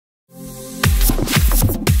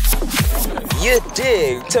You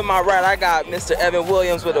dig. To my right, I got Mr. Evan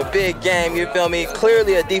Williams with a big game, you feel me?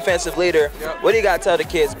 Clearly a defensive leader. What do you got to tell the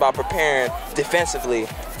kids about preparing defensively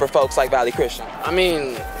for folks like Valley Christian? I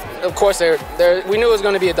mean, of course, we knew it was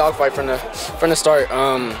going to be a dogfight from the start.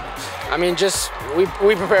 I mean, just we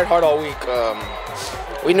prepared hard all week.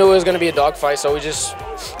 We knew it was going to be a dogfight, so we just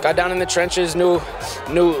got down in the trenches,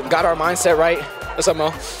 got our mindset right. What's up,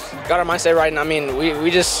 Mo? Got our mindset right, and I mean, we had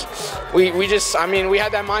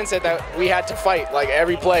that mindset that we had to fight like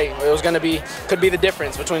every play. It was going to could be the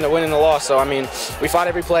difference between the win and the loss. So I mean, we fought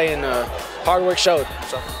every play, and hard work showed.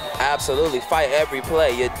 So. Absolutely, fight every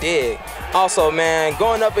play, you dig. Also, man,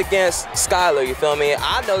 going up against Skylar, you feel me?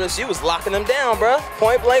 I noticed you was locking them down, bro.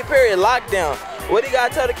 Point blank period, lockdown. What do you got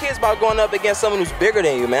to tell the kids about going up against someone who's bigger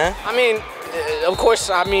than you, man? I mean, of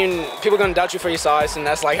course, I mean, people are going to doubt you for your size, and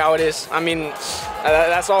that's like how it is. I mean,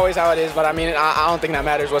 that's always how it is, but I mean, I don't think that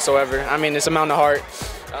matters whatsoever. I mean, it's a mountain of heart.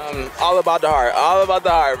 All about the heart. All about the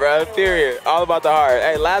heart, bro. Period. All about the heart.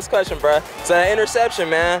 Hey, last question, bro. So that interception,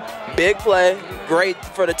 man. Big play. Great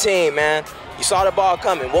for the team, man. You saw the ball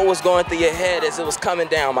coming. What was going through your head as it was coming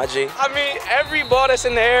down, my G? I mean, every ball that's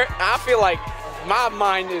in the air, I feel like my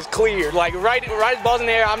mind is clear. Like, right ball's in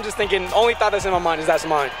the air, I'm just thinking, only thought that's in my mind is that's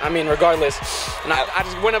mine. I mean, regardless. And I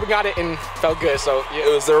just went up and got it and felt good, so yeah.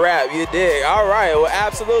 It was a wrap, you dig. All right, well,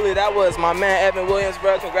 absolutely. That was my man, Evan Williams,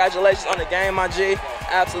 bro. Congratulations on the game, my G.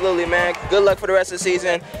 Absolutely, man. Good luck for the rest of the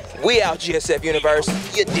season. We out, GSF Universe.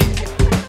 You dig.